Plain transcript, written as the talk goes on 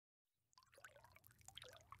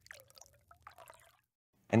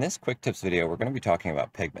In this quick tips video, we're going to be talking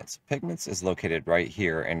about pigments. Pigments is located right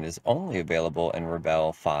here and is only available in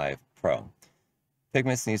Rebelle 5 Pro.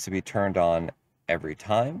 Pigments needs to be turned on every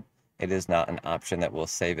time. It is not an option that will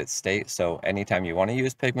save its state, so anytime you want to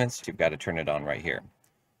use pigments, you've got to turn it on right here.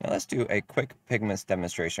 Now let's do a quick pigments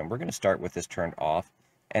demonstration. We're going to start with this turned off,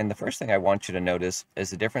 and the first thing I want you to notice is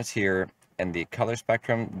the difference here in the color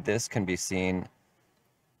spectrum. This can be seen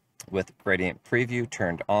with gradient preview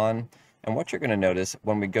turned on. And what you're going to notice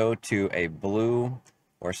when we go to a blue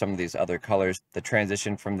or some of these other colors, the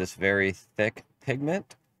transition from this very thick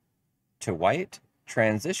pigment to white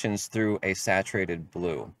transitions through a saturated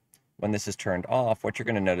blue. When this is turned off, what you're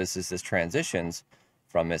going to notice is this transitions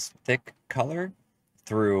from this thick color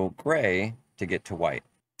through gray to get to white.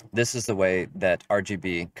 This is the way that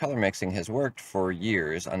RGB color mixing has worked for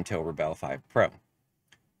years until Rebelle 5 Pro.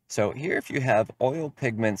 So here, if you have oil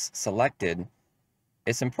pigments selected,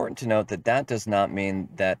 it's important to note that that does not mean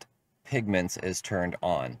that pigments is turned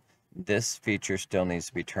on. This feature still needs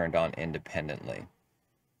to be turned on independently.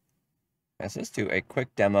 Let's just do a quick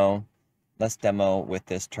demo. Let's demo with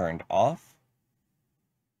this turned off.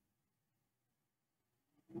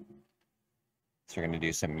 So we're going to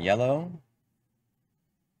do some yellow,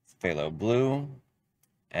 phthalo blue,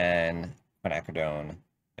 and quinacridone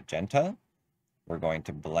magenta. We're going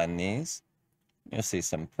to blend these. You'll see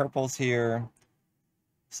some purples here,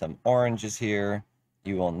 some oranges here.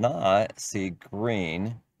 You will not see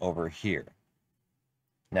green over here.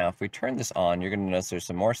 Now, if we turn this on, you're going to notice there's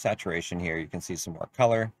some more saturation here. You can see some more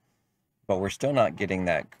color, but we're still not getting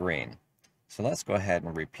that green. So let's go ahead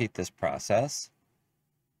and repeat this process.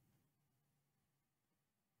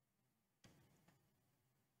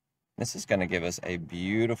 This is going to give us a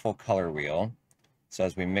beautiful color wheel. So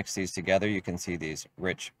as we mix these together, you can see these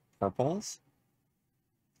rich purples.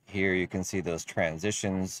 Here you can see those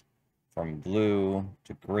transitions from blue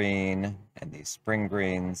to green and these spring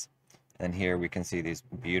greens. And here we can see these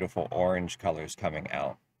beautiful orange colors coming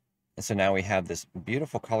out. And so now we have this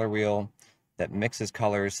beautiful color wheel that mixes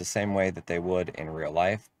colors the same way that they would in real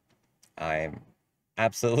life. I'm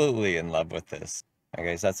absolutely in love with this.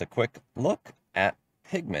 Okay, so that's a quick look at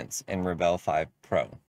pigments in Rebelle 5 Pro.